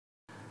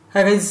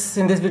Hi guys,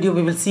 in this video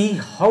we will see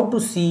how to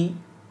see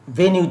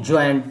when you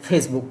joined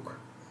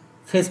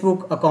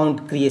Facebook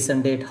account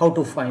creation date, how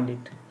to find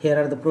it. Here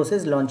are the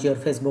process. Launch your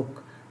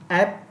Facebook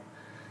app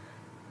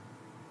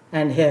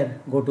and here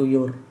go to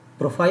your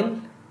profile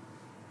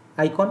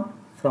icon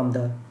from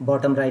the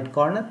bottom right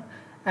corner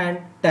and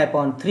tap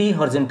on three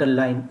horizontal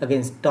line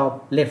against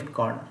top left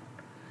corner,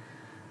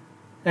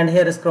 and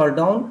here scroll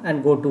down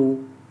and go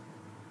to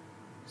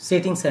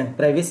settings and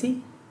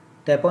privacy,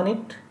 tap on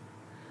it,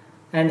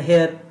 and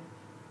here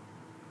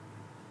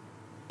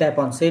tap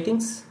on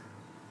settings.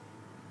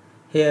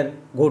 Here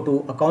go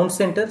to account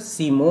center,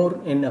 see more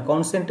in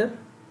account center,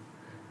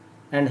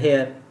 and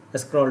here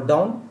scroll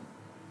down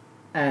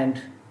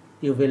and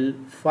you will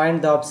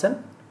find the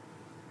option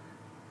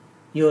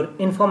your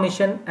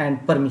information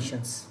and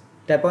permissions.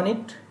 Tap on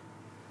it.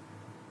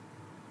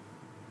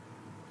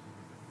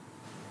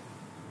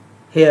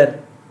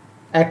 Here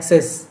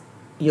access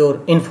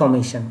your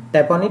information,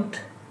 tap on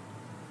it,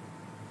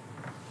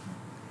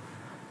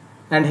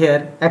 and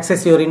here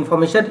access your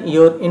information.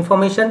 Your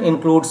information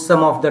includes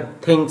some of the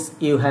things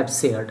you have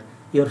shared.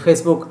 Your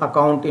Facebook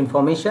account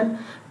information.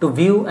 To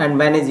view and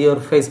manage your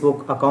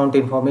Facebook account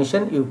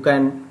information, you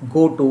can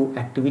go to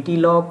activity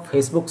log,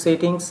 Facebook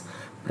settings,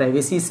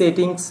 privacy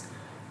settings,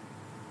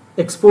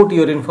 export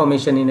your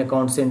information in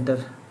account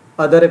center,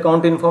 other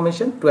account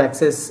information to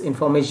access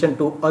information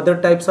to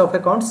other types of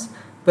accounts.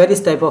 Various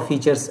type of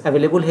features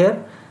available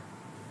here.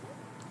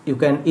 You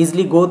can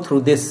easily go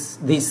through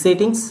these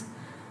settings.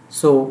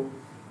 So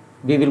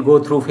we will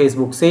go through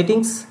Facebook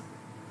settings.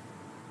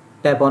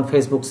 Tap on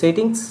Facebook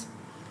settings.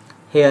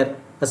 Here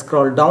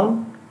scroll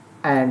down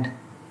and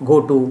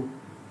go to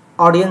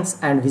audience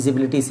and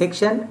visibility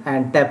section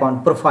and tap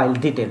on profile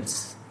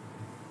details.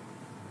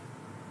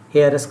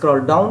 Here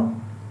scroll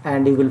down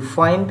and you will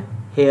find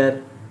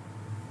here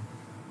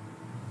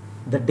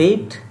the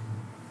date,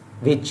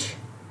 which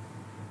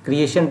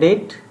creation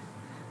date.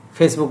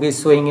 Facebook is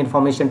showing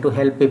information to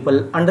help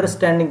people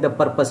understanding the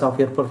purpose of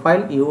your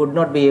profile. You would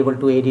not be able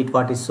to edit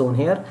what is shown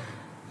here.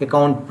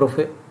 Account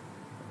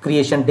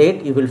creation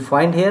date, you will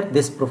find here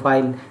this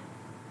profile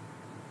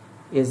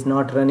is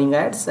not running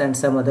ads and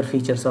some other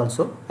features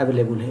also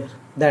available here.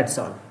 That's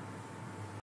all.